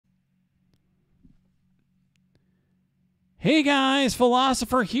Hey guys,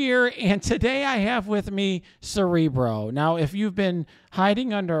 Philosopher here, and today I have with me Cerebro. Now, if you've been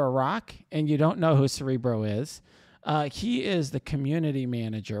hiding under a rock and you don't know who Cerebro is, he is the community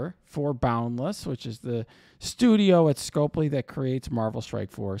manager for Boundless, which is the studio at Scopely that creates Marvel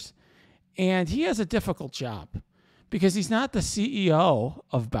Strike Force. And he has a difficult job because he's not the CEO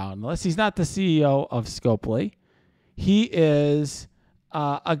of Boundless. He's not the CEO of Scopely. He is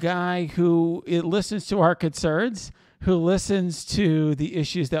a guy who listens to our concerns, who listens to the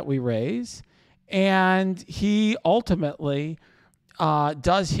issues that we raise, and he ultimately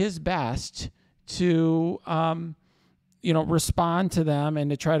does his best to respond to them and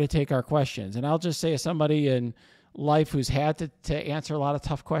to try to take our questions. And I'll just say, as somebody in life who's had to answer a lot of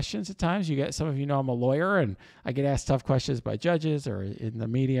tough questions at times, some of you know I'm a lawyer and I get asked tough questions by judges or in the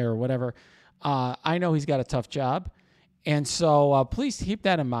media or whatever. I know he's got a tough job. And so please keep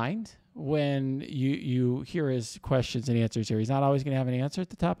that in mind when you hear his questions and answers here. He's not always going to have an answer at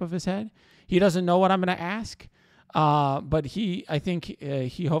the top of his head. He doesn't know what I'm going to ask, but I think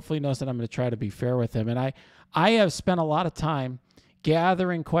he hopefully knows that I'm going to try to be fair with him. And I have spent a lot of time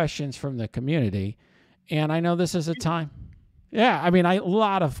gathering questions from the community, and I know this is a time. Yeah, I mean, a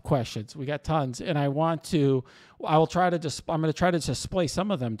lot of questions. We got tons, and I'm going to try to display some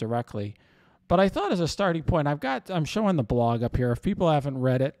of them directly. But I thought as a starting point, I'm showing the blog up here. If people haven't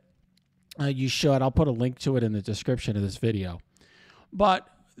read it, you should. I'll put a link to it in the description of this video. But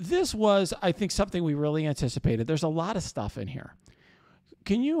this was, I think, something we really anticipated. There's a lot of stuff in here.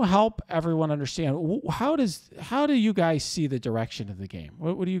 Can you help everyone understand how do you guys see the direction of the game?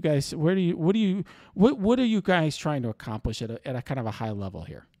 What are you guys trying to accomplish at a kind of a high level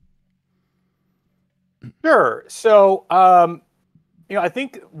here? Sure. So, I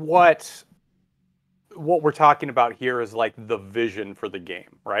think what we're talking about here is like the vision for the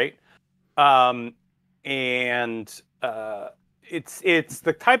game, right? It's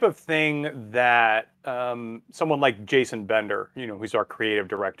the type of thing that someone like Jason Bender, who's our creative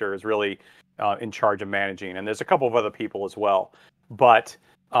director, is really in charge of managing. And there's a couple of other people as well. But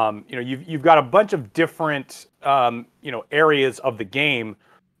you've got a bunch of different areas of the game,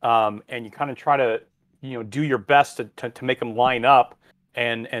 and you kind of try to do your best to make them line up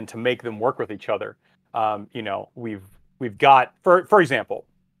and to make them work with each other. We've got, for example,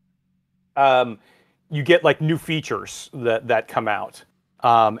 you get like new features that come out,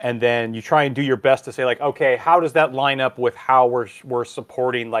 and then you try and do your best to say like, okay, how does that line up with how we're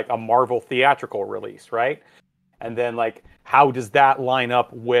supporting like a Marvel theatrical release, right? And then like, how does that line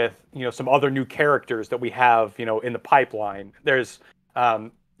up with some other new characters that we have in the pipeline? There's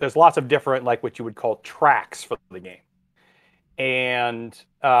lots of different, like, what you would call tracks for the game, and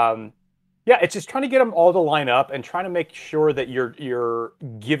it's just trying to get them all to line up and trying to make sure that you're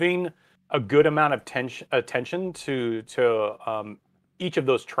giving a good amount of attention to each of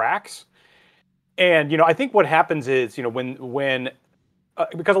those tracks. And I think what happens is when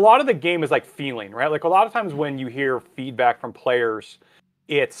because a lot of the game is like feeling, right? Like a lot of times when you hear feedback from players,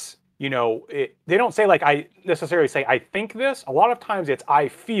 it's they don't say like, I necessarily say I think this. A lot of times it's I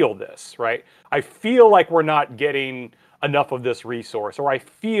feel this, right? I feel like we're not getting enough of this resource, or I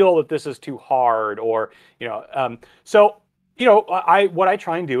feel that this is too hard, or what I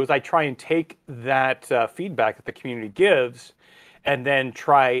try and do is I try and take that feedback that the community gives, and then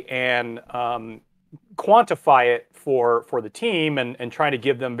try and quantify it for the team, and try to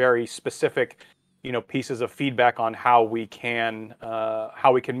give them very specific pieces of feedback on how we can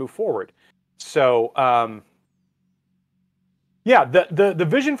move forward. So the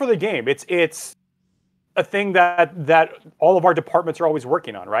vision for the game, it's a thing that all of our departments are always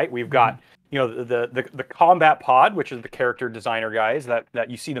working on, right? We've got the combat pod, which is the character designer guys that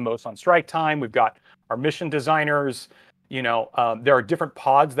you see the most on strike time. We've got our mission designers. There are different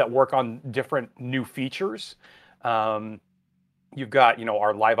pods that work on different new features. You've got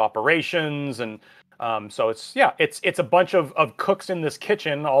our live operations, and so it's a bunch of cooks in this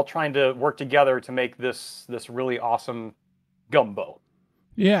kitchen all trying to work together to make this really awesome gumbo.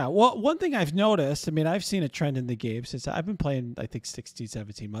 Yeah, well, one thing I've noticed, I mean, I've seen a trend in the game since I've been playing, I think, 16,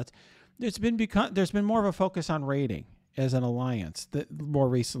 17 months. There's been more of a focus on raiding as an alliance more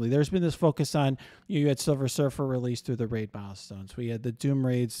recently. There's been this focus on, you had Silver Surfer released through the raid milestones. We had the Doom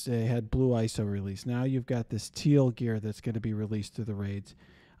raids, they had Blue ISO released. Now you've got this Teal gear that's going to be released through the raids,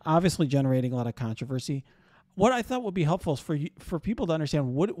 obviously generating a lot of controversy. What I thought would be helpful is for people to understand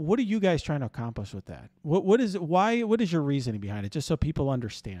what are you guys trying to accomplish with that? What is your reasoning behind it? Just so people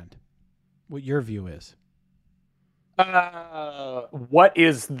understand what your view is. What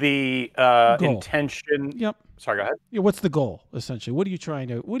is the intention? Yep. Sorry, go ahead. Yeah, what's the goal essentially? What are you trying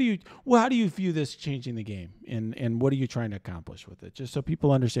to? How do you view this changing the game, and what are you trying to accomplish with it? Just so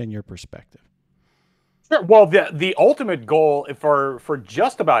people understand your perspective. Sure. Well, the ultimate goal for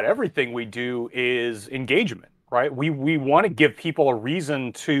just about everything we do is engagement, right? We want to give people a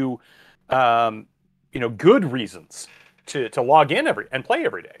reason to, good reasons to log in and play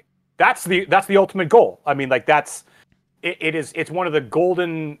every day. That's the ultimate goal. I mean, like it's one of the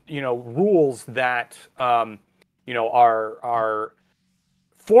golden rules that our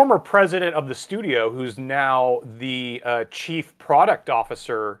former president of the studio, who's now the chief product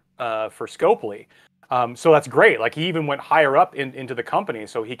officer for Scopely. So that's great. Like he even went higher up into the company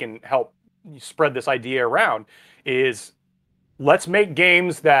so he can help spread this idea around, is let's make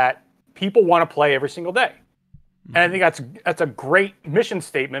games that people want to play every single day. And I think that's a great mission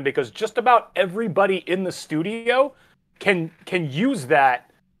statement, because just about everybody in the studio can use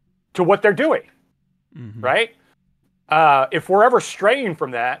that to what they're doing, right? If we're ever straying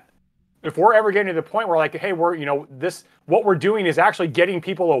from that, if we're ever getting to the point where like, hey, what we're doing is actually getting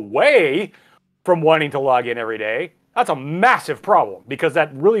people away from wanting to log in every day, that's a massive problem, because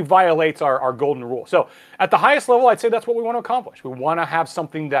that really violates our golden rule. So at the highest level, I'd say that's what we want to accomplish. We want to have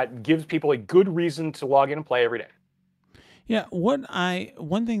something that gives people a good reason to log in and play every day. Yeah, one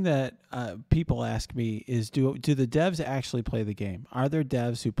thing that people ask me is, do the devs actually play the game? Are there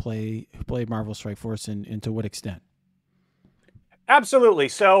devs who play Marvel Strike Force, and to what extent? Absolutely.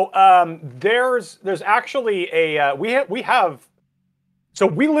 So there's actually so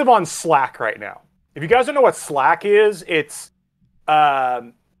we live on Slack right now. If you guys don't know what Slack is, it's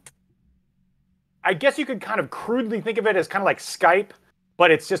I guess you could kind of crudely think of it as kind of like Skype, but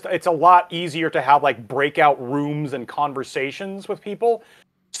it's a lot easier to have like breakout rooms and conversations with people.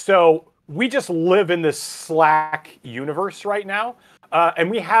 So we just live in this Slack universe right now. And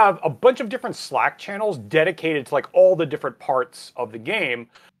we have a bunch of different Slack channels dedicated to like all the different parts of the game.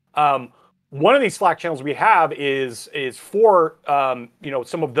 One of these Slack channels we have is for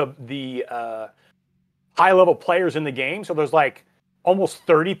some of the high level players in the game. So there's like almost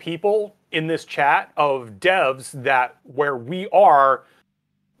 30 people in this chat of devs where we are,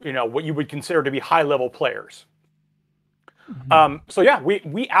 what you would consider to be high level players. So yeah,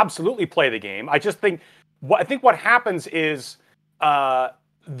 we absolutely play the game. I think what happens is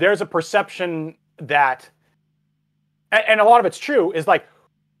there's a perception that, and a lot of it's true, is like,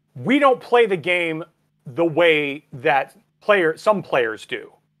 we don't play the game the way that some players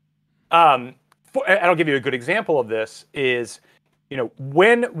do. And I'll give you a good example of this is,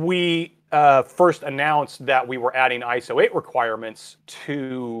 when we first announced that we were adding ISO 8 requirements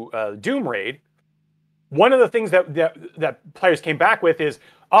to Doom Raid, one of the things that players came back with is,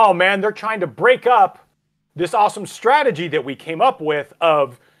 oh man, they're trying to break up this awesome strategy that we came up with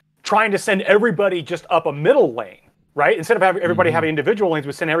of trying to send everybody just up a middle lane. Right? Instead of having everybody having individual lanes,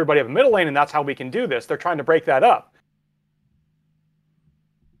 we send everybody up a middle lane, and that's how we can do this. They're trying to break that up.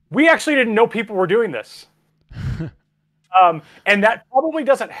 We actually didn't know people were doing this. And that probably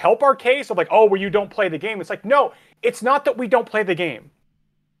doesn't help our case of like, oh, well, you don't play the game. It's like, no, it's not that we don't play the game.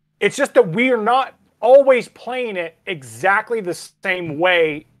 It's just that we are not always playing it exactly the same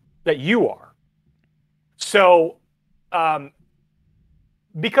way that you are. So,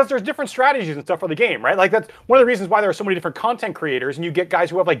 because there's different strategies and stuff for the game, right? Like that's one of the reasons why there are so many different content creators, and you get guys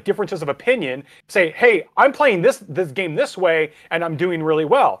who have like differences of opinion say, hey, I'm playing this game this way and I'm doing really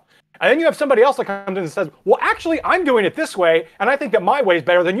well. And then you have somebody else that comes in and says, well, actually I'm doing it this way and I think that my way is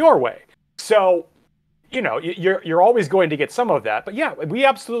better than your way. So, you're always going to get some of that. But yeah, we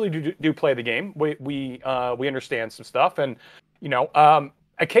absolutely do play the game. We understand some stuff, and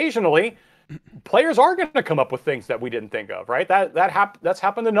occasionally players are going to come up with things that we didn't think of, right? That's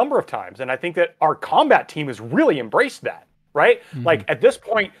happened a number of times, and I think that our combat team has really embraced that, right? Like at this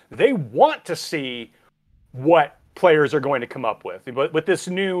point, they want to see what players are going to come up with. But with this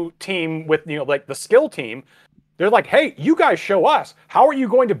new team, with like the skill team, they're like, hey, you guys show us, how are you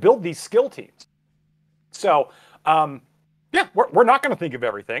going to build these skill teams? So, yeah, we're not going to think of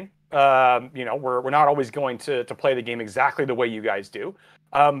everything. We're not always going to play the game exactly the way you guys do.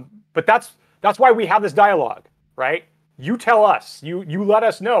 But that's why we have this dialogue, right? You tell us, you let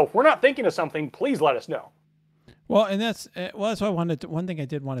us know. If we're not thinking of something, please let us know. Well, and that's what I wanted. One thing I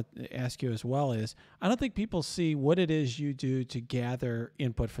did want to ask you as well is, I don't think people see what it is you do to gather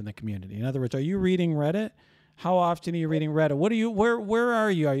input from the community. In other words, are you reading Reddit? How often are you reading Reddit? What are you? Where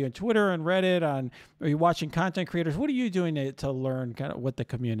are you? Are you on Twitter and Reddit? Are you watching content creators? What are you doing to learn kind of what the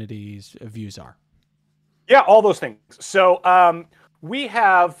community's views are? Yeah, all those things. So we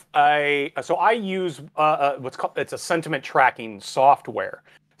have I use it's a sentiment tracking software.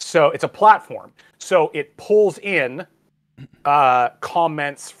 So it's a platform. So it pulls in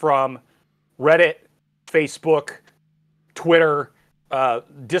comments from Reddit, Facebook, Twitter,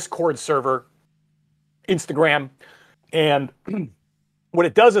 Discord server, Instagram, and what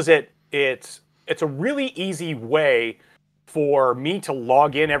it does is it's a really easy way for me to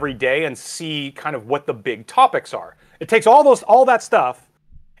log in every day and see kind of what the big topics are. It takes all that stuff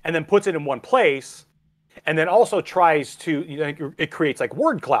and then puts it in one place, and then also tries to, it creates like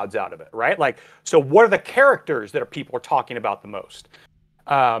word clouds out of it, right? Like, so what are the characters that people are talking about the most?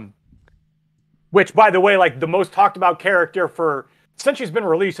 Which, by the way, like the most talked about character since she's been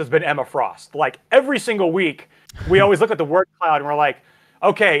released has been Emma Frost. Like every single week, we always look at the word cloud and we're like,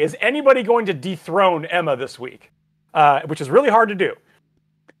 okay, is anybody going to dethrone Emma this week? Which is really hard to do.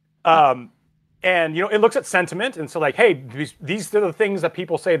 And, it looks at sentiment. And so like, hey, these are the things that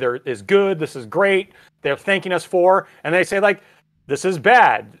people say is good. This is great. They're thanking us for. And they say like, this is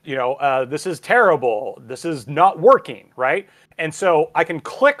bad. This is terrible. This is not working. Right. And so I can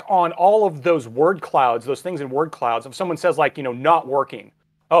click on all of those word clouds, those things in word clouds. If someone says like, not working.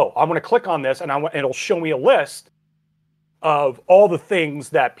 Oh, I'm going to click on this and it'll show me a list of all the things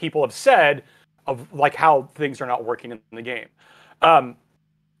that people have said of like how things are not working in the game.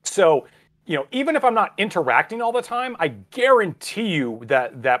 So, even if I'm not interacting all the time, I guarantee you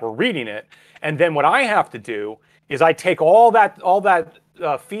that we're reading it. And then what I have to do is I take all that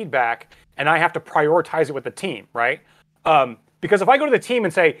feedback and I have to prioritize it with the team, right? Because if I go to the team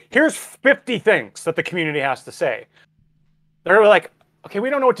and say, here's 50 things that the community has to say, they're like, okay, we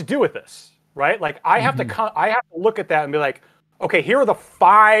don't know what to do with this, right? Like I have to look at that and be like, okay, here are the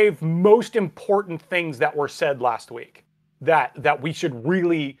 5 most important things that were said last week that we should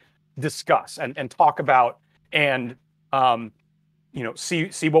really discuss and talk about and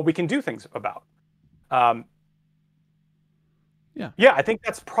see what we can do things about. Yeah, I think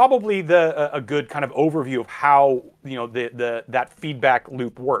that's probably a good kind of overview of how that feedback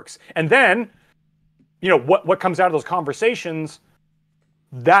loop works. And then what comes out of those conversations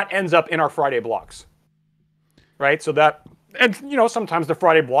that ends up in our Friday blogs, right? So that, and sometimes the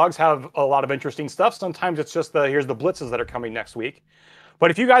Friday blogs have a lot of interesting stuff. Sometimes it's just here's the blitzes that are coming next week. But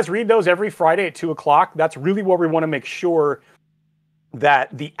if you guys read those every Friday at 2:00, that's really where we want to make sure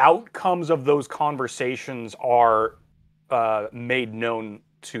that the outcomes of those conversations are made known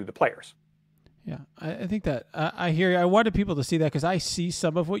to the players. Yeah, I think that I hear you. I wanted people to see that because I see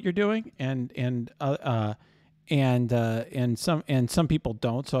some of what you're doing, and some people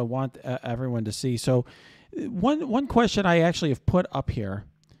don't. So I want everyone to see. So one question I actually have put up here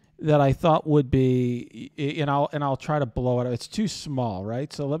that I thought would be, and I'll try to blow it up. It's too small,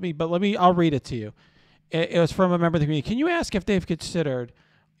 right? So I'll read it to you. It was from a member of the community. Can you ask if they've considered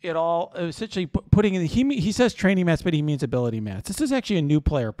it all, essentially putting in, he says training mats, but he means ability mats. This is actually a new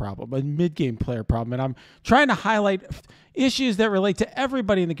player problem, a mid-game player problem, and I'm trying to highlight issues that relate to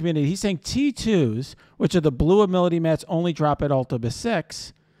everybody in the community. He's saying T2s, which are the blue ability mats, only drop at Ultima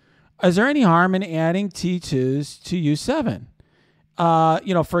 6. Is there any harm in adding T2s to U7?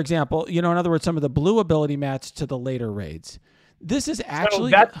 For example, in other words, some of the blue ability mats to the later raids. This is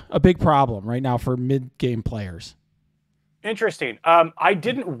actually a big problem right now for mid-game players. Interesting. I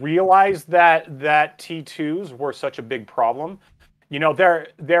didn't realize that T2s were such a big problem.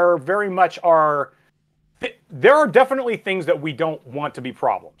 There very much are. There are definitely things that we don't want to be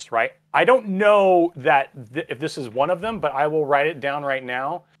problems, right? I don't know that if this is one of them, but I will write it down right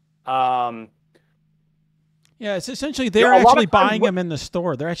now. Yeah, it's essentially they're actually buying them in the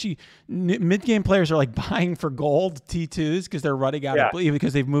store. They're actually mid-game players are like buying for gold T2s because they're running out of blue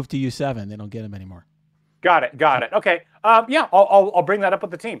because they've moved to U7. They don't get them anymore. Got it. Okay. I'll bring that up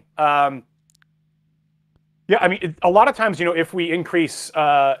with the team. I mean, a lot of times, if we increase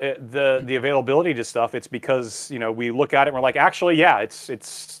the availability to stuff, it's because we look at it and we're like, actually,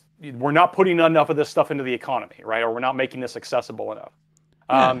 it's we're not putting enough of this stuff into the economy, right? Or we're not making this accessible enough.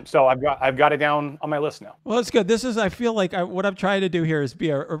 So I've got it down on my list now. Well, it's good. I feel like what I'm trying to do here is be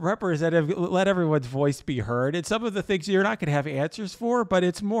a representative, let everyone's voice be heard. And some of the things you're not going to have answers for, but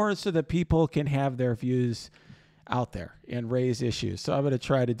it's more so that people can have their views out there and raise issues. So I'm going to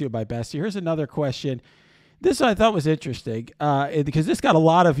try to do my best. Here's another question. This I thought was interesting because this got a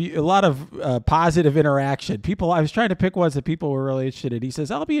lot of positive interaction. I was trying to pick ones that people were really interested in. He says,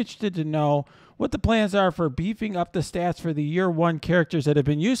 I'll be interested to know what the plans are for beefing up the stats for the year 1 characters that have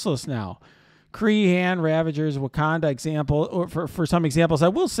been useless now. Kree, Hand, Ravagers, Wakanda example, or for some examples. I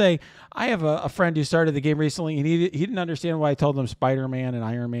will say I have a friend who started the game recently, and he didn't understand why I told him Spider-Man and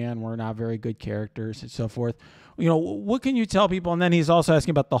Iron Man were not very good characters and so forth. What can you tell people? And then he's also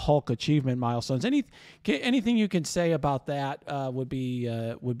asking about the Hulk achievement milestones. Anything you can say about that would be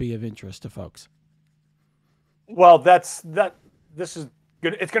of interest to folks. Well, this is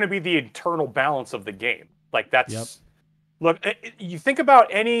good. It's going to be the internal balance of the game. Like that's. Yep. Look, you think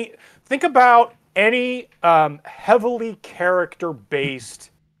about any heavily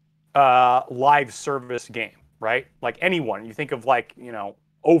character-based live service game, right? Like anyone. You think of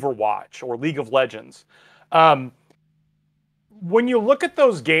Overwatch or League of Legends. When you look at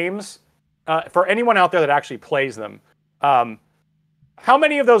those games, for anyone out there that actually plays them, how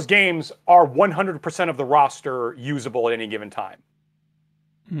many of those games are 100% of the roster usable at any given time?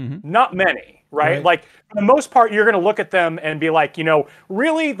 Mm-hmm. Not many, right? Like for the most part, you're going to look at them and be like,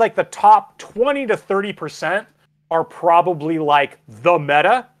 really like the top 20 to 30% are probably like the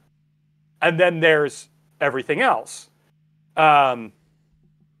meta. And then there's everything else. But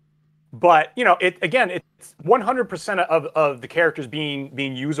it's 100% of the characters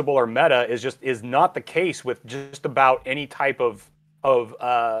being usable or meta is not the case with just about any type of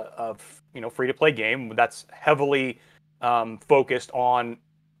free to play game that's heavily focused on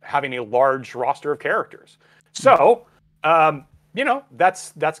having a large roster of characters. So,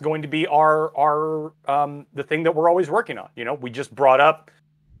 that's going to be our the thing that we're always working on. We just brought up,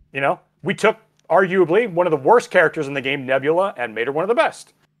 we took arguably one of the worst characters in the game, Nebula, and made her one of the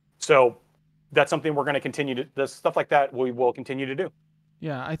best. So that's something we're going to continue to, the stuff like that we will continue to do.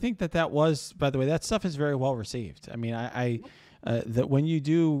 Yeah, I think that was, by the way, that stuff is very well received. I mean, that when you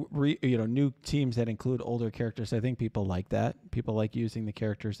do new teams that include older characters, I think people like that. People like using the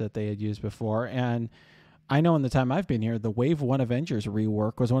characters that they had used before. And I know in the time I've been here, the Wave 1 Avengers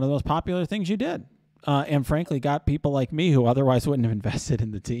rework was one of the most popular things you did. And frankly, got people like me who otherwise wouldn't have invested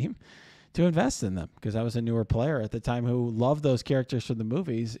in the team to invest in them, because I was a newer player at the time who loved those characters from the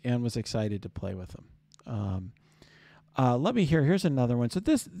movies and was excited to play with them. Let me hear. Here's another one. So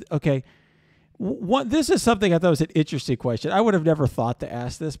this is something I thought was an interesting question. I would have never thought to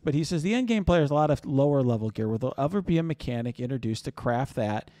ask this, but he says the end game player has a lot of lower level gear. Will there ever be a mechanic introduced to craft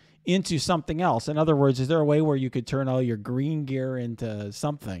that into something else? In other words, is there a way where you could turn all your green gear into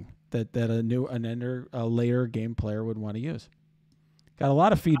something that a later game player would want to use? Got a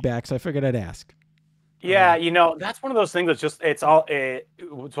lot of feedback, so I figured I'd ask. Yeah, that's one of those things that's just it's what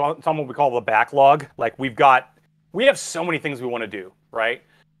we call the backlog. Like we have so many things we want to do, right?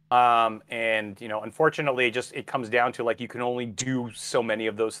 Unfortunately, it comes down to you can only do so many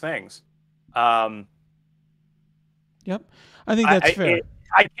of those things. Yep, I think that's fair.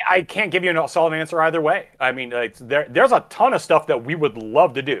 I can't give you a solid answer either way. I mean, there's a ton of stuff that we would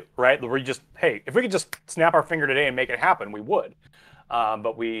love to do, right? Where if we could just snap our finger today and make it happen, we would.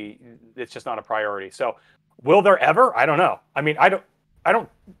 But it's just not a priority. So, will there ever? I don't know. I mean,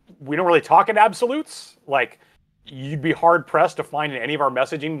 we don't really talk in absolutes. You'd be hard pressed to find in any of our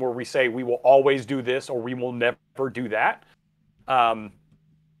messaging where we say we will always do this or we will never do that.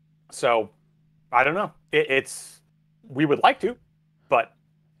 So I don't know. We would like to, but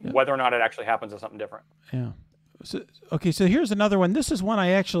whether or not it actually happens is something different. Yeah. So here's another one. This is one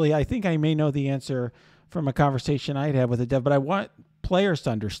I think I may know the answer from a conversation I'd had with a dev, but I want players to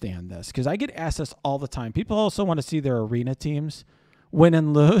understand this because I get asked this all the time. People also want to see their arena teams win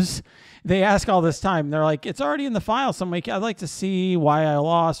and lose. They ask all this time. They're like, it's already in the file. So I'd like to see why I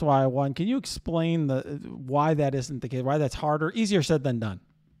lost, why I won. Can you explain why that isn't the case? Why that's harder, easier said than done?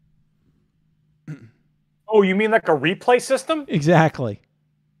 Oh, you mean like a replay system? Exactly.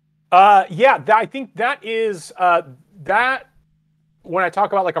 I think that is that when I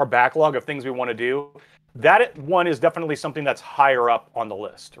talk about our backlog of things we want to do, that one is definitely something that's higher up on the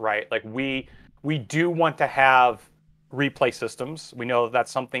list, right? We do want to have replay systems. We know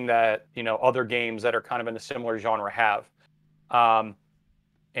that's something that other games that are kind of in a similar genre have,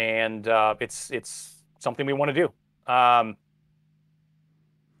 and it's something we want to do.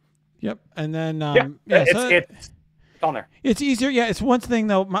 Yep, and then it's on there. It's easier. Yeah, it's one thing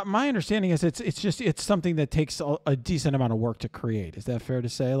though. My understanding is it's something that takes a decent amount of work to create. Is that fair to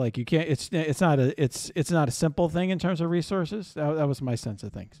say? You can't. It's not a simple thing in terms of resources. That was my sense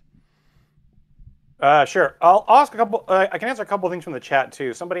of things. Sure. I'll ask a couple. I can answer a couple of things from the chat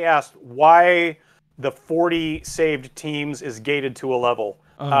too. Somebody asked why the 40 saved teams is gated to a level.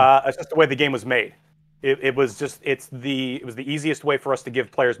 It's just the way the game was made. It was the easiest way for us to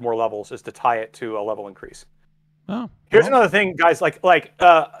give players more levels is to tie it to a level increase. Oh, Here's well, another thing, guys.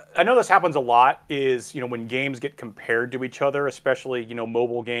 I know this happens a lot. Is when games get compared to each other, especially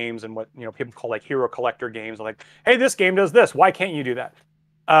mobile games and what people call like hero collector games. Like, hey, this game does this. Why can't you do that?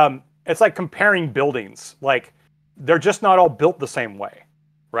 It's like comparing buildings. Like, they're just not all built the same way,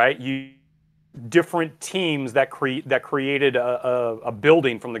 right? You different teams that created a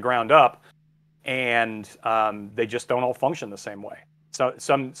building from the ground up, and they just don't all function the same way. So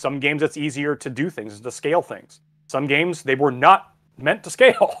some games it's easier to do things, to scale things. Some games they were not meant to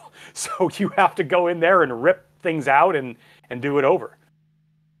scale, so you have to go in there and rip things out and do it over.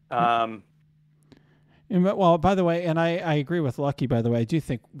 Well, by the way, and I agree with Lucky, by the way, I do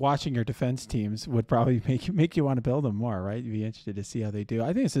think watching your defense teams would probably make you want to build them more, right? You'd be interested to see how they do.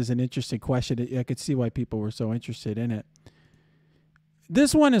 I think this is an interesting question. I could see why people were so interested in it.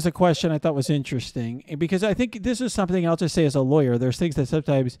 This one is a question I thought was interesting because I think this is something I'll just say as a lawyer. There's things that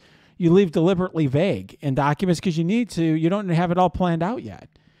sometimes you leave deliberately vague in documents because you don't have it all planned out yet.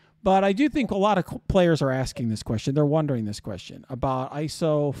 But I do think a lot of players are asking this question. They're wondering this question about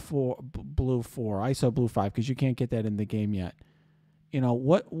ISO Blue 4, ISO Blue 5, because you can't get that in the game yet.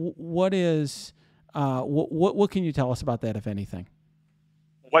 What can you tell us about that, if anything?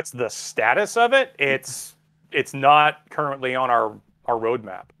 What's the status of it? It's not currently on our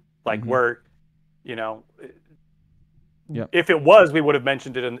roadmap. Like we're, if it was, we would have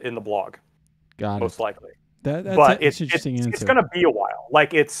mentioned it in the blog. Most likely. But it's it's going to be a while.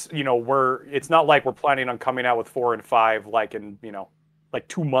 Like it's not like we're planning on coming out with 4 and 5 like in like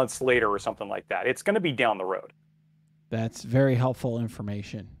 2 months later or something like that. It's going to be down the road. That's very helpful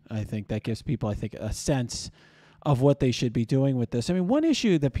information. I think that gives people, a sense of what they should be doing with this. I mean, one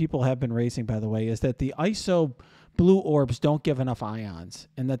issue that people have been raising, by the way, is that the ISO blue orbs don't give enough ions,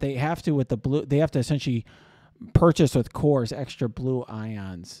 and that they have to essentially purchase with cores extra blue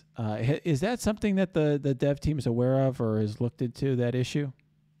ions. Is that something that the dev team is aware of or has looked into that issue?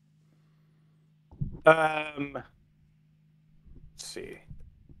 Let's see.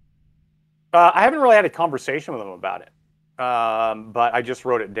 I haven't really had a conversation with them about it, but I just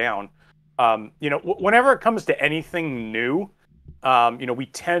wrote it down. Whenever it comes to anything new, we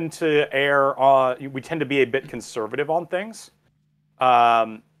tend to be a bit conservative on things.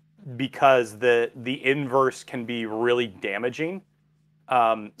 Because the inverse can be really damaging.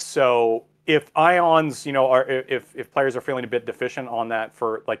 So if ions, if players are feeling a bit deficient on that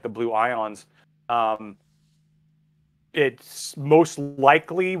for like the blue ions, it's most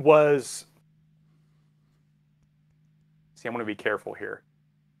likely was. See, I'm going to be careful here.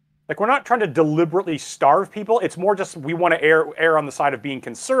 Like, we're not trying to deliberately starve people. It's more just we want to err on the side of being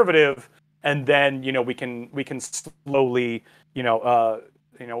conservative, and then we can slowly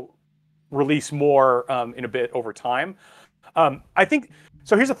release more in a bit over time. I think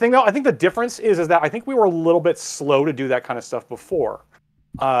so. Here's the thing, though. I think the difference is that I think we were a little bit slow to do that kind of stuff before,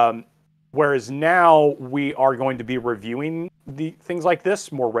 whereas now we are going to be reviewing the things like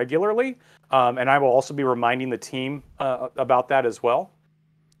this more regularly, and I will also be reminding the team about that as well.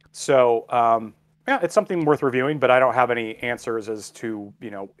 So yeah, it's something worth reviewing, but I don't have any answers as to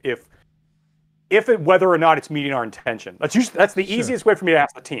whether or not it's meeting our intention. That's the easiest way for me to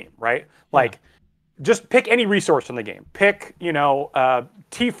ask the team, right? Like, just pick any resource in the game. Pick,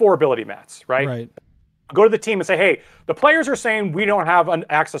 T4 ability mats, right? Right. Go to the team and say, hey, the players are saying we don't have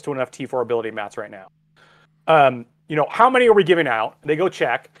access to enough T4 ability mats right now. How many are we giving out? They go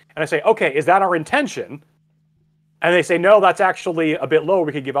check, and I say, okay, is that our intention? And they say, no, that's actually a bit low.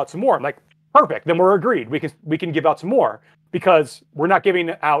 We could give out some more. I'm like, perfect. Then we're agreed. We can give out some more, because we're not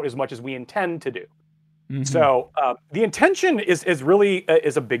giving out as much as we intend to do. Mm-hmm. So the intention is really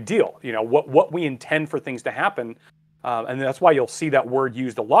a big deal. What we intend for things to happen, and that's why you'll see that word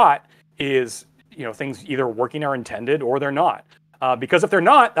used a lot. Is things either working are intended or they're not. Because if they're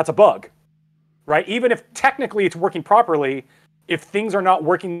not, that's a bug, right? Even if technically it's working properly, if things are not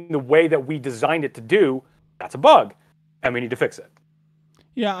working the way that we designed it to do, that's a bug, and we need to fix it.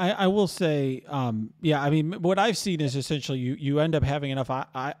 Yeah, I will say, I mean, what I've seen is essentially you end up having enough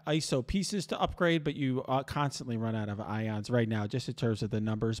ISO pieces to upgrade, but you constantly run out of ions right now, just in terms of the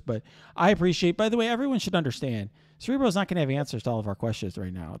numbers. But I appreciate, by the way, everyone should understand, Cerebro is not going to have answers to all of our questions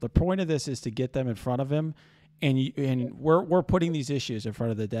right now. The point of this is to get them in front of him, and we're putting these issues in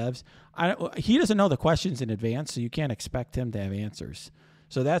front of the devs. He doesn't know the questions in advance, so you can't expect him to have answers.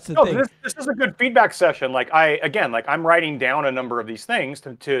 So that's the thing. This is a good feedback session. I'm writing down a number of these things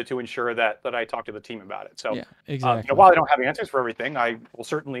to ensure that I talk to the team about it. So yeah, exactly. While I don't have answers for everything, I will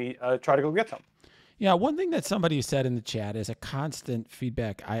certainly try to go get them. Yeah, one thing that somebody said in the chat is a constant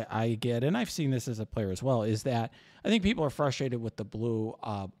feedback I get, and I've seen this as a player as well, is that I think people are frustrated with the blue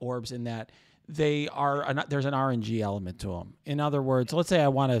orbs in that there's an RNG element to them. In other words, let's say I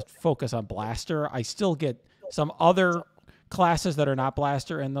want to focus on blaster, I still get some other classes that are not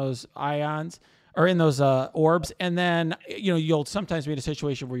blaster in those ions or in those orbs, and then you'll sometimes be in a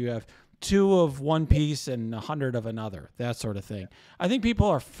situation where you have 2 of one piece and 100 of another, that sort of thing. I think people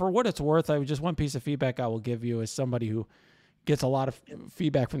are, for what it's worth, just one piece of feedback I will give you as somebody who gets a lot of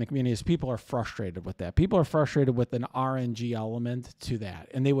feedback from the community is people are frustrated with that. People are frustrated with an RNG element to that,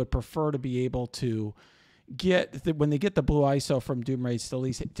 and they would prefer to be able to when they get the blue ISO from Doom Raids, to at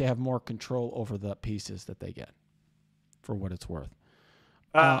least to have more control over the pieces that they get, for what it's worth.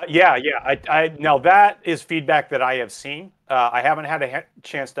 I now that is feedback that I have seen. I haven't had a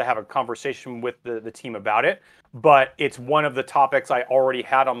chance to have a conversation with the team about it, but it's one of the topics I already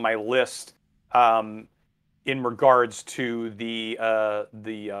had on my list in regards to the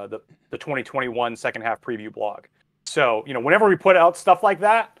 2021 second half preview blog. So whenever we put out stuff like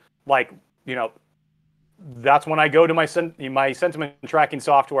that, that's when I go to my sentiment tracking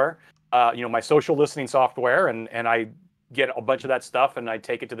software, my social listening software, and I get a bunch of that stuff and I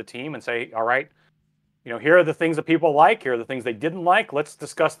take it to the team and say, all right, here are the things that people like. Here are the things they didn't like. Let's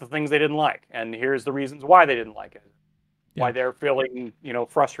discuss the things they didn't like. And here's the reasons why they didn't like it, why they're feeling,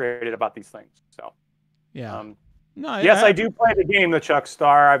 frustrated about these things. So, yeah. I do play the game, the Chuck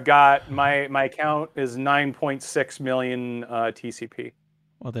Star. I've got my account is 9.6 million TCP.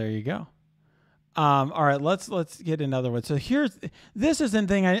 Well, there you go. All right, let's get another one. So this is the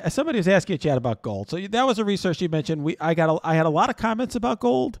thing. Somebody was asking a chat about gold. So that was a research you mentioned. I had a lot of comments about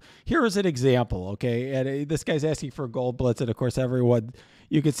gold. Here is an example. Okay, and this guy's asking for a gold blitz, and of course everyone,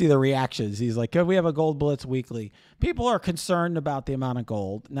 you can see the reactions. He's like, "Could we have a gold blitz weekly?" People are concerned about the amount of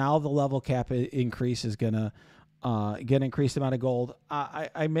gold. Now the level cap increase is gonna get increased amount of gold.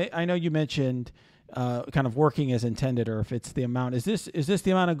 I know you mentioned kind of working as intended, or if it's the amount. Is this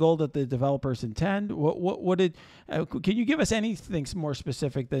the amount of gold that the developers intend? Can you give us anything more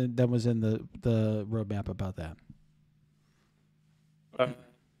specific than was in the roadmap about that?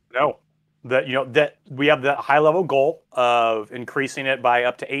 No, that we have that high level goal of increasing it by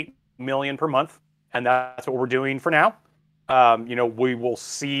up to 8 million per month, and that's what we're doing for now. We will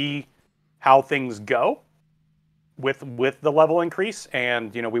see how things go with the level increase,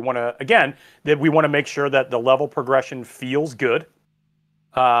 and we want to make sure that the level progression feels good,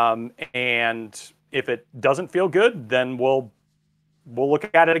 and if it doesn't feel good, then we'll look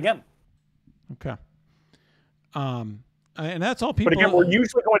at it again. Okay. And that's all people. But again, we're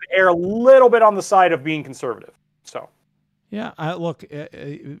usually going to err a little bit on the side of being conservative. So yeah,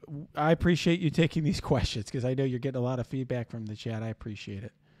 I appreciate you taking these questions, because I know you're getting a lot of feedback from the chat. I appreciate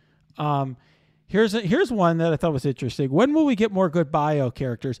it. Here's one that I thought was interesting. When will we get more good bio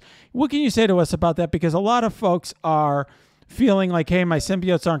characters? What can you say to us about that? Because a lot of folks are feeling like, hey, my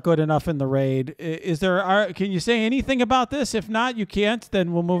symbiotes aren't good enough in the raid. Can you say anything about this? If not, you can't,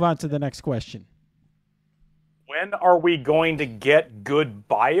 then we'll move on to the next question. When are we going to get good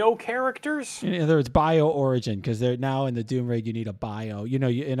bio characters? In other words, bio origin, because they're now in the Doom raid, you need a bio.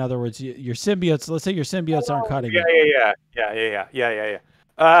 In other words, your symbiotes, let's say your symbiotes aren't cutting it.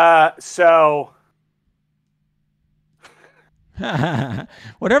 Yeah. So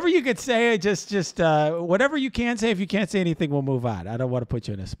whatever you could say, just whatever you can say. If you can't say anything, we'll move on. I don't want to put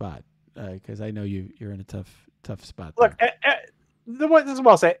you in a spot, because I know you're in a tough spot. Look, this is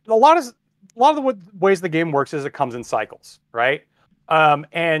what I'll say. A lot of the ways the game works is it comes in cycles, right?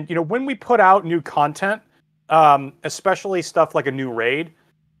 And when we put out new content, especially stuff like a new raid,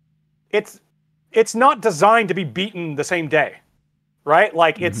 it's not designed to be beaten the same day, right?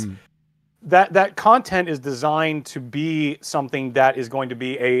 Like it's that content is designed to be something that is going to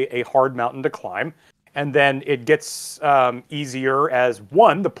be a hard mountain to climb, and then it gets easier as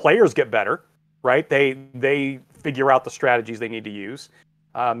the players get better, right? They figure out the strategies they need to use.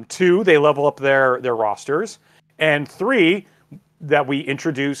 2, they level up their rosters, and 3, that we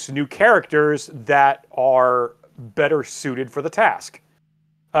introduce new characters that are better suited for the task.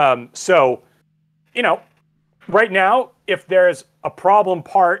 So, right now, if there's a problem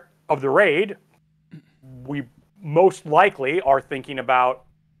part of the raid, we most likely are thinking about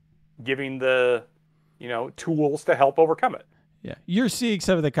giving the tools to help overcome it. Yeah, you're seeing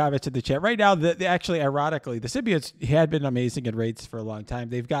some of the comments in the chat right now. Actually, ironically, the symbiotes had been amazing in raids for a long time.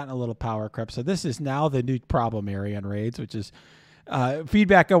 They've gotten a little power creep, so this is now the new problem area in raids, which is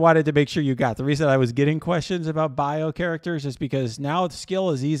feedback I wanted to make sure you got. The reason I was getting questions about bio characters is because now the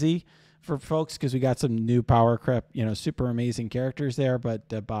skill is easy for folks, because we got some new power creep, super amazing characters there,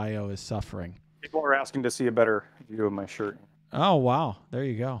 but bio is suffering. People are asking to see a better view of my shirt. Oh, wow. There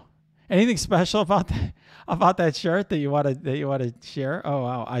you go. Anything special about that shirt that you want to share? Oh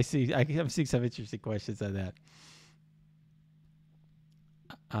wow, I see. I'm seeing some interesting questions on that.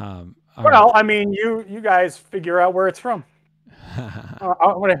 All right. Well, I mean, you guys figure out where it's from. I'm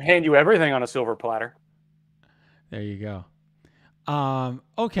going to hand you everything on a silver platter. There you go.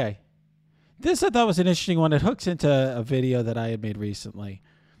 Okay. This I thought was an interesting one. It hooks into a video that I had made recently.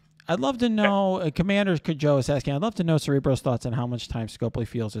 I'd love to know, Commander Joe is asking, I'd love to know Cerebro's thoughts on how much time Scopely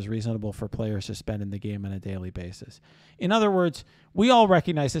feels is reasonable for players to spend in the game on a daily basis. In other words, we all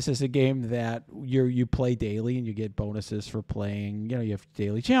recognize this as a game that you play daily and you get bonuses for playing. You know, you have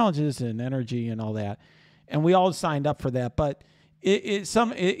daily challenges and energy and all that. And we all signed up for that. But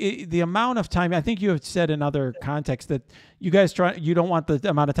the amount of time, I think you have said in other contexts that you guys you don't want the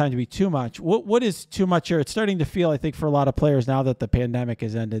amount of time to be too much. What is too much here? It's starting to feel, I think, for a lot of players now that the pandemic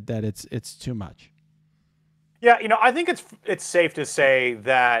has ended, that it's too much. Yeah, I think it's safe to say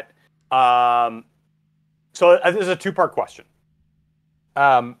that. So this is a two-part question.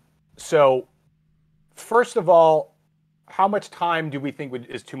 So first of all, how much time do we think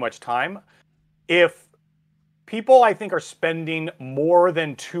is too much time? If people, I think, are spending more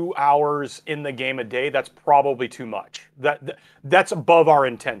than 2 hours in the game a day, that's probably too much. That's above our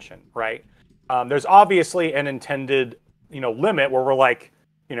intention, right? There's obviously an intended, limit where we're like,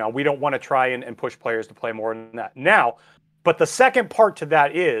 we don't want to try and push players to play more than that. Now, but the second part to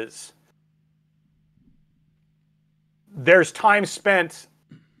that is there's time spent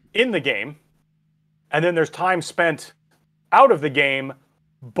in the game, and then there's time spent out of the game,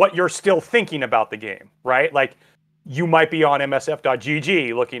 but you're still thinking about the game, right? Like you might be on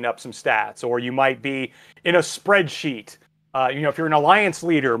MSF.gg looking up some stats, or you might be in a spreadsheet. If you're an alliance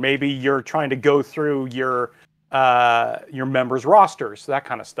leader, maybe you're trying to go through your members' rosters, that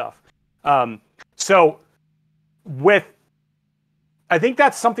kind of stuff. So I think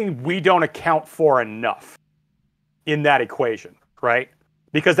that's something we don't account for enough in that equation, right?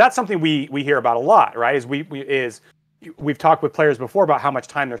 Because that's something we hear about a lot, right? We've talked with players before about how much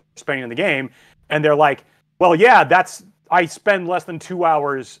time they're spending in the game, and they're like, well, yeah, I spend less than 2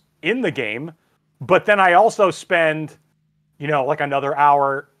 hours in the game, but then I also spend, like another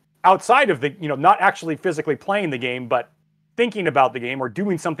hour outside of the, not actually physically playing the game, but thinking about the game or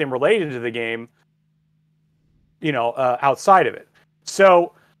doing something related to the game, outside of it.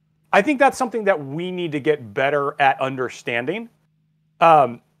 So I think that's something that we need to get better at understanding.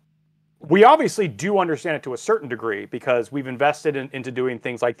 We obviously do understand it to a certain degree because we've invested into doing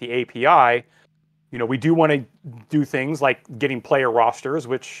things like the API. We do want to do things like getting player rosters,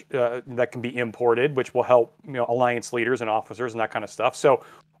 which that can be imported, which will help alliance leaders and officers and that kind of stuff. So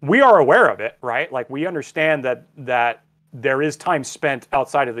we are aware of it, right? Like we understand that there is time spent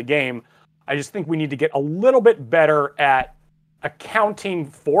outside of the game. I just think we need to get a little bit better at accounting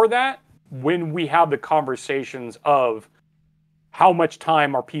for that when we have the conversations of how much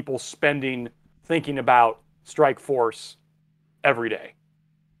time are people spending thinking about Strike Force every day.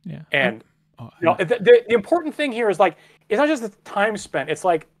 Yeah. And the important thing here is like, it's not just the time spent. It's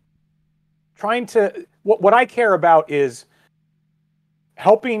like trying to, what I care about is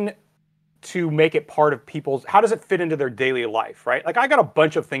helping to make it part of people's, how does it fit into their daily life, right? Like I got a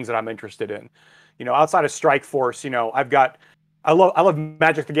bunch of things that I'm interested in, outside of Strike Force, I love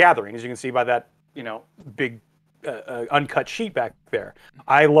Magic the Gathering, as you can see by that, big uncut sheet back there.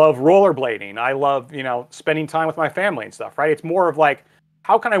 I love rollerblading. I love, spending time with my family and stuff, right? It's more of like,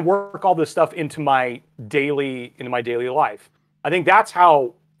 how can I work all this stuff into my daily life? I think that's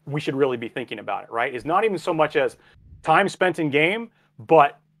how we should really be thinking about it, right? It's not even so much as time spent in game,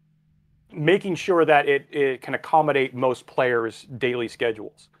 but making sure that it can accommodate most players' daily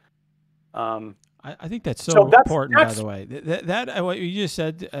schedules. I think that's so important, by the way. That what you just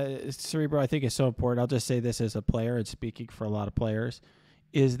said, Cerebro, I think is so important. I'll just say this as a player and speaking for a lot of players,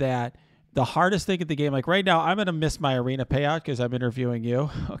 is that the hardest thing at the game, like right now, I'm going to miss my arena payout because I'm interviewing you.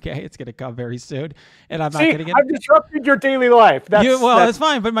 Okay, it's going to come very soon, and I'm not going to get. I've disrupted your daily life. That's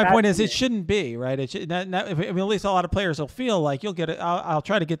fine, but my point is, it shouldn't be right. It should not, at least a lot of players will feel like you'll get it. I'll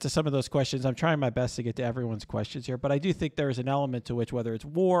try to get to some of those questions. I'm trying my best to get to everyone's questions here, but I do think there is an element to which, whether it's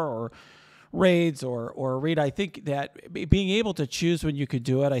war or raids or arena, I think that being able to choose when you could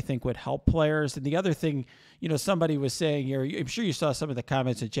do it, I think would help players. And the other thing, somebody was saying here, I'm sure you saw some of the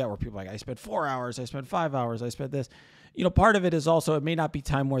comments in chat where people are like, I spent 4 hours, I spent 5 hours, I spent this. Part of it is also, it may not be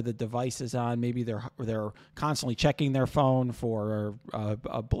time where the device is on. Maybe they're constantly checking their phone for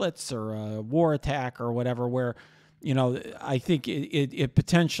a blitz or a war attack or whatever, where, I think it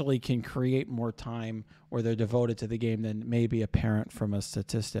potentially can create more time where they're devoted to the game than may be apparent from a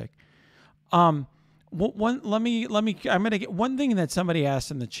statistic. Let me. I'm gonna get one thing that somebody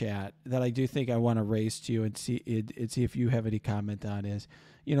asked in the chat that I do think I want to raise to you and see if you have any comment on is,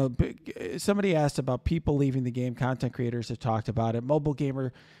 somebody asked about people leaving the game. Content creators have talked about it. Mobile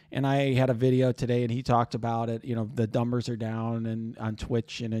Gamer and I had a video today, and he talked about it. The numbers are down and on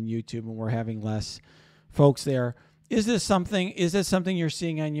Twitch and on YouTube, and we're having less folks there. Is this something you're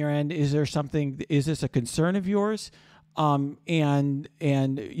seeing on your end? Is this a concern of yours? And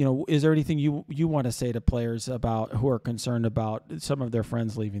is there anything you want to say to players about who are concerned about some of their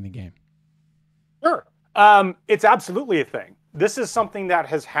friends leaving the game? Sure. It's absolutely a thing. This is something that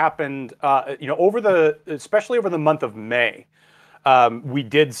has happened, especially over the month of May. We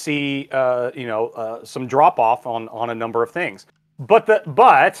did see, some drop off on a number of things, but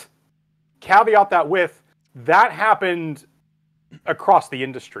caveat that happened across the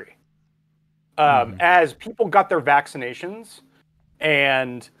industry. As people got their vaccinations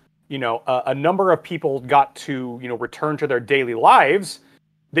and, a number of people got to, return to their daily lives,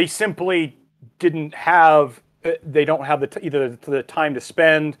 they simply don't have either the time to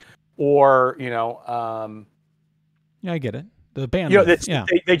spend or, yeah, I get it. The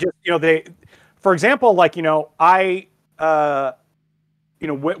bandwidth, they just, for example, like, when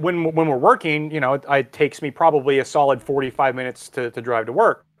we're working, it takes me probably a solid 45 minutes to drive to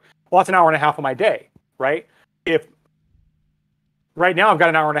work. Well, that's an hour and a half of my day, right? If right now I've got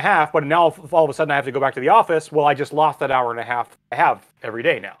an hour and a half, but now all of a sudden I have to go back to the office, well, I just lost that hour and a half I have every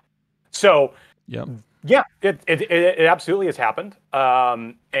day now. So, yeah, it absolutely has happened,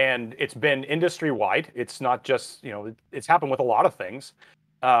 and it's been industry wide. It's not just it's happened with a lot of things.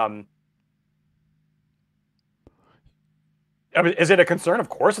 Is it a concern? Of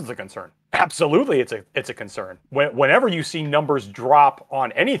course it's a concern. Absolutely it's a concern. Whenever you see numbers drop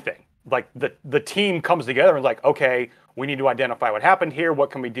on anything, like the team comes together and like, okay, we need to identify what happened here.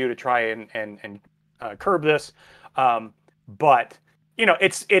 What can we do to try and curb this? But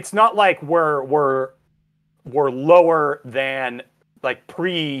it's not like we're lower than like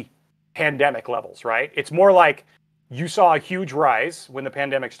pre-pandemic levels, right? It's more like you saw a huge rise when the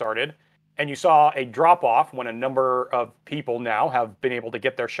pandemic started, and you saw a drop off when a number of people now have been able to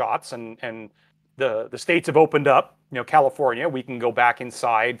get their shots, and the states have opened up. California, we can go back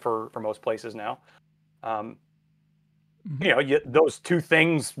inside for most places now. Those two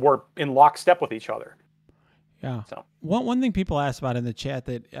things were in lockstep with each other. Yeah. So one thing people ask about in the chat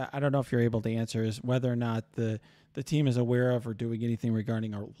that I don't know if you're able to answer is whether or not the team is aware of or doing anything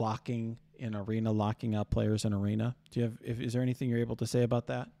regarding our locking in arena, locking out players in arena. Is there anything you're able to say about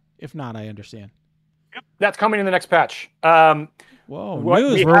that? If not, I understand. Yep, that's coming in the next patch. Whoa,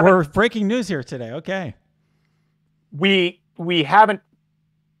 news! We're breaking news here today. Okay. We haven't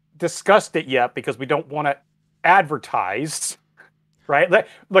discussed it yet because we don't want to advertise, right?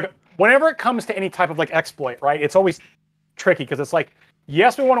 Look, whenever it comes to any type of like exploit, right? It's always tricky because it's like,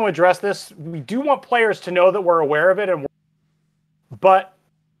 yes, we want to address this. We do want players to know that we're aware of it, but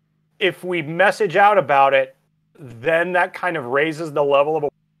if we message out about it, then that kind of raises the level of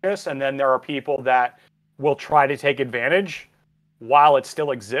awareness, and then there are people that will try to take advantage while it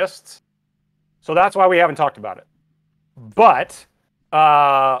still exists. So that's why we haven't talked about it. But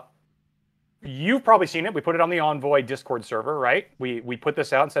you've probably seen it. We put it on the Envoy Discord server, right? We put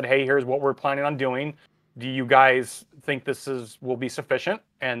this out and said, hey, here's what we're planning on doing. Do you guys think this will be sufficient?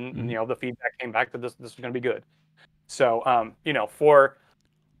 And the feedback came back that this is going to be good. So for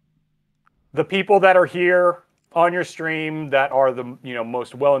the people that are here on your stream that are the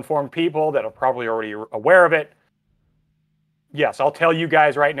most well-informed people that are probably already aware of it, yes, I'll tell you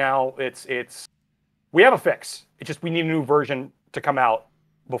guys right now, it's we have a fix. It's just we need a new version to come out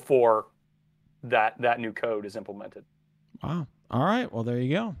before that new code is implemented. Wow. All right. Well, there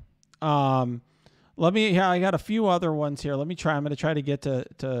you go. I got a few other ones here. I'm going to try to get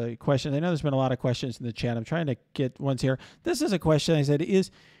to questions. I know there's been a lot of questions in the chat. I'm trying to get ones here. This is a question I said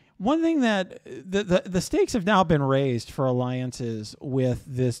is one thing that the stakes have now been raised for alliances with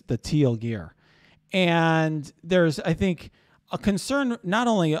the Teal gear. And there's, I think, a concern not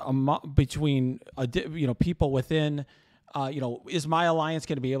only between people within, is my alliance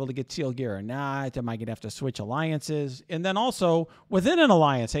going to be able to get Teal gear or not? Am I going to have to switch alliances? And then also within an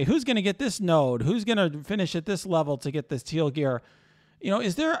alliance, hey, who's going to get this node? Who's going to finish at this level to get this Teal gear?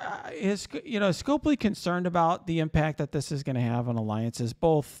 Is Scopely concerned about the impact that this is going to have on alliances,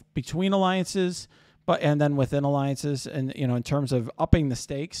 both between alliances, and then within alliances, and in terms of upping the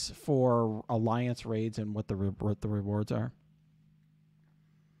stakes for alliance raids and what the rewards are?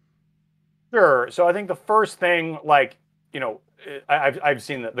 Sure. So I think the first thing, I've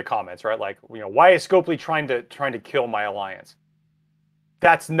seen the comments, right? Like, why is Scopely trying to kill my alliance?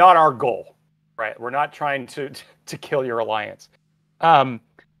 That's not our goal, right? We're not trying to kill your alliance. But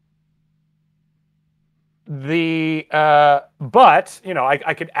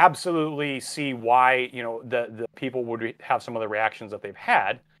I could absolutely see why the people would have some of the reactions that they've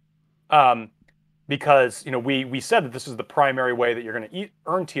had, because we said that this is the primary way that you're going to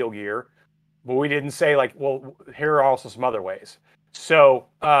earn Teal gear, but we didn't say like, well, here are also some other ways. So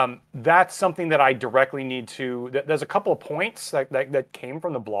that's something that I directly need to. There's a couple of points that came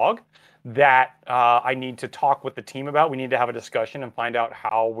from the blog that I need to talk with the team about. We need to have a discussion and find out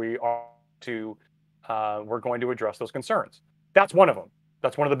how we're going to address those concerns. That's one of them.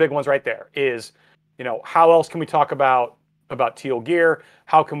 That's one of the big ones right there. Is how else can we talk about Teal gear?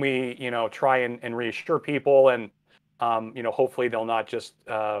 How can we try and reassure people and hopefully they'll not just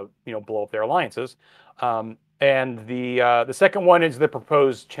blow up their alliances. And the second one is the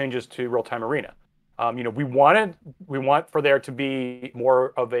proposed changes to real-time arena. We want for there to be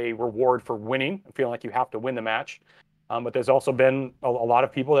more of a reward for winning, feeling like you have to win the match. But there's also been a lot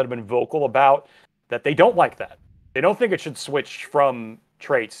of people that have been vocal about that they don't like that. They don't think it should switch from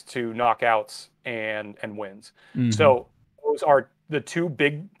traits to knockouts and wins. Mm-hmm. So those are the two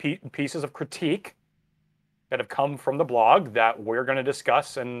big pieces of critique that have come from the blog that we're going to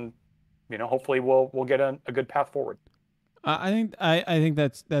discuss, and hopefully we'll get a good path forward. I think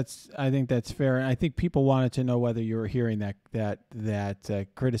that's fair, and I think people wanted to know whether you were hearing that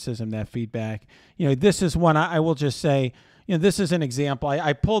criticism, that feedback. This is one I will just say. This is an example.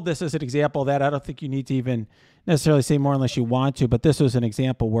 I pulled this as an example that I don't think you need to even necessarily say more unless you want to. But this was an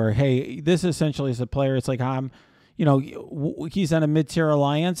example where, hey, this essentially is a player. It's like he's on a mid-tier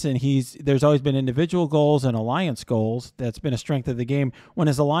alliance, and there's always been individual goals and alliance goals. That's been a strength of the game. When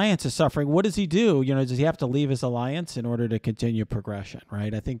his alliance is suffering, what does he do? Does he have to leave his alliance in order to continue progression,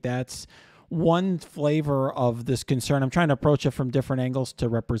 right? I think that's one flavor of this concern. I'm trying to approach it from different angles to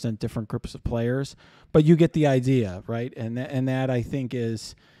represent different groups of players, but you get the idea, right? And that I think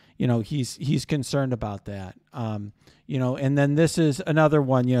is, he's concerned about that. And then this is another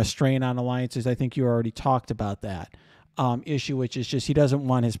one, strain on alliances. I think you already talked about that issue, which is just he doesn't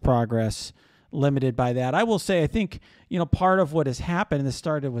want his progress limited by that. I will say, I think, part of what has happened, and this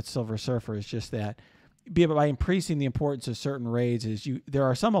started with Silver Surfer, is just that by increasing the importance of certain raids, there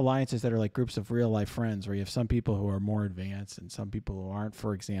are some alliances that are like groups of real life friends where you have some people who are more advanced and some people who aren't,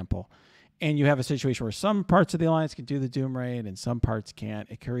 for example. And you have a situation where some parts of the alliance can do the Doom raid and some parts can't.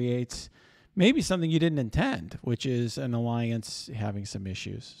 It creates maybe something you didn't intend, which is an alliance having some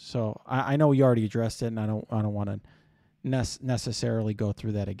issues. So I know you already addressed it, and I don't want to necessarily go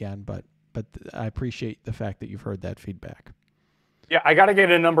through that again, but I appreciate the fact that you've heard that feedback. Yeah, I got to get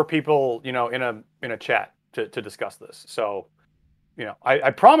a number of people, in a chat to discuss this. So,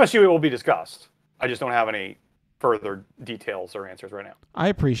 I promise you it will be discussed. I just don't have any further details or answers right now. I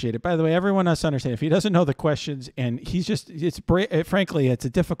appreciate it. By the way, everyone has to understand, if he doesn't know the questions, and frankly, it's a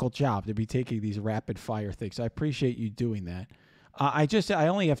difficult job to be taking these rapid fire things. I appreciate you doing that. I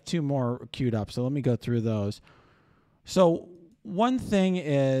only have two more queued up, so let me go through those. So one thing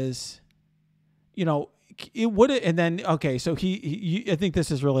is, it would, and then, okay, so I think this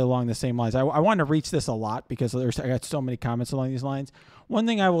is really along the same lines. I want to reach this a lot because I got so many comments along these lines. One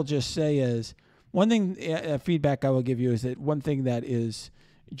thing I will just say is, feedback I will give you is that one thing that is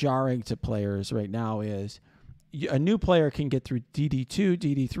jarring to players right now is a new player can get through DD2,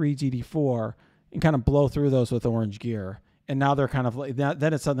 DD3, DD4 and kind of blow through those with orange gear. And now they're kind of like that.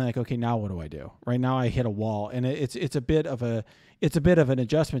 Then it's something like, okay, now what do I do? Right now I hit a wall, and it's a bit of an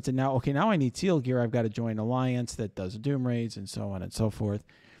adjustment. And now, okay, now I need Teal gear. I've got to join Alliance that does Doom raids and so on and so forth.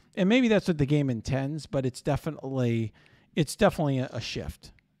 And maybe that's what the game intends, but it's definitely a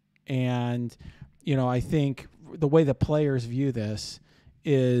shift. And I think the way the players view this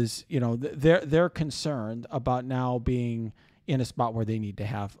is, they're concerned about now being in a spot where they need to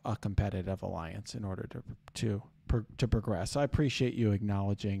have a competitive alliance in order to progress. So I appreciate you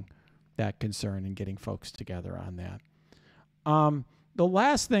acknowledging that concern and getting folks together on that. The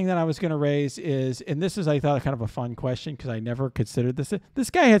last thing that I was going to raise is, and this is, I thought, kind of a fun question because I never considered this. This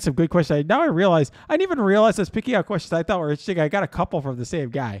guy had some good questions. Now I realize, I didn't even realize I was picking out questions I thought were interesting. I got a couple from the same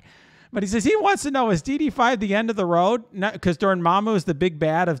guy. But he says he wants to know, is DD5 the end of the road? Because Dormammu is the big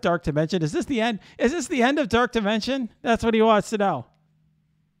bad of Dark Dimension. Is this the end? Is this the end of Dark Dimension? That's what he wants to know.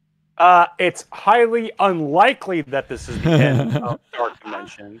 It's highly unlikely that this is the end of Dark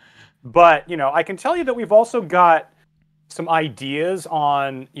Dimension. But, I can tell you that we've also got some ideas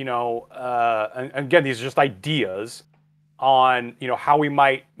on, and again, these are just ideas on, how we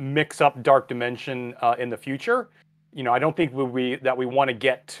might mix up Dark Dimension in the future. I don't think we want to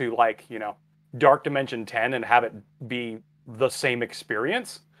get to Dark Dimension 10 and have it be the same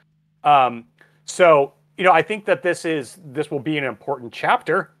experience. So, I think that this will be an important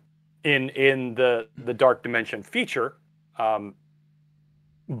chapter in the Dark Dimension feature.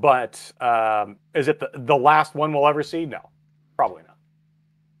 But is it the last one we'll ever see? No, probably not.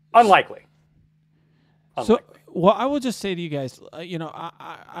 Unlikely. So, well, I will just say to you guys,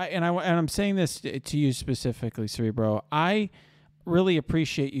 I'm saying this to you specifically, Cerebro. I really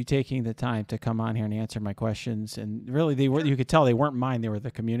appreciate you taking the time to come on here and answer my questions. And really, you could tell they weren't mine; they were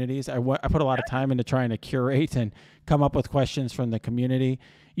the community's. I put a lot of time into trying to curate and come up with questions from the community.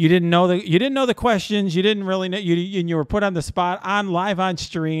 You didn't know the questions. You didn't really know. You were put on the spot live on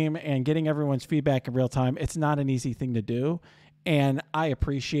stream and getting everyone's feedback in real time. It's not an easy thing to do. And I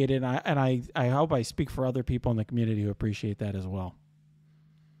appreciate it. And I hope I speak for other people in the community who appreciate that as well.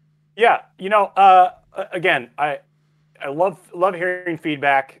 Yeah. Again, I love hearing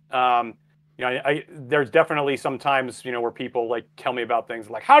feedback. There's definitely sometimes, where people like tell me about things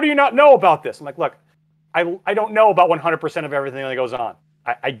like, how do you not know about this? I'm like, look, I don't know about 100% of everything that goes on.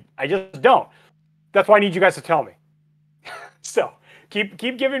 I just don't. That's why I need you guys to tell me. So keep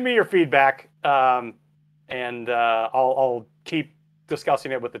giving me your feedback. And I'll keep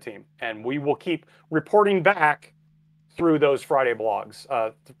discussing it with the team, and we will keep reporting back through those Friday blogs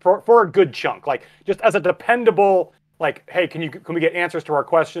for a good chunk, like just as a dependable, like, hey, can we get answers to our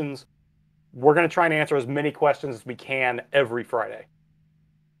questions? We're going to try and answer as many questions as we can every Friday.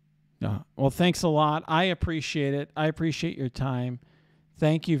 Well, thanks a lot. I appreciate it. I appreciate your time.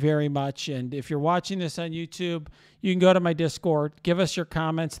 Thank you very much. And if you're watching this on YouTube, you can go to my Discord, give us your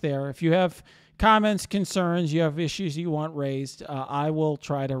comments there. If you have comments, concerns, you have issues you want raised, I will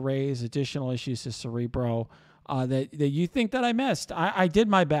try to raise additional issues to Cerebro that you think that I missed. I did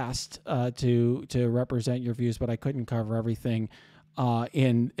my best to represent your views, but I couldn't cover everything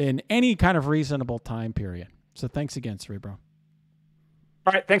in any kind of reasonable time period. So thanks again, Cerebro.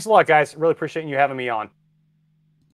 All right. Thanks a lot, guys. Really appreciate you having me on.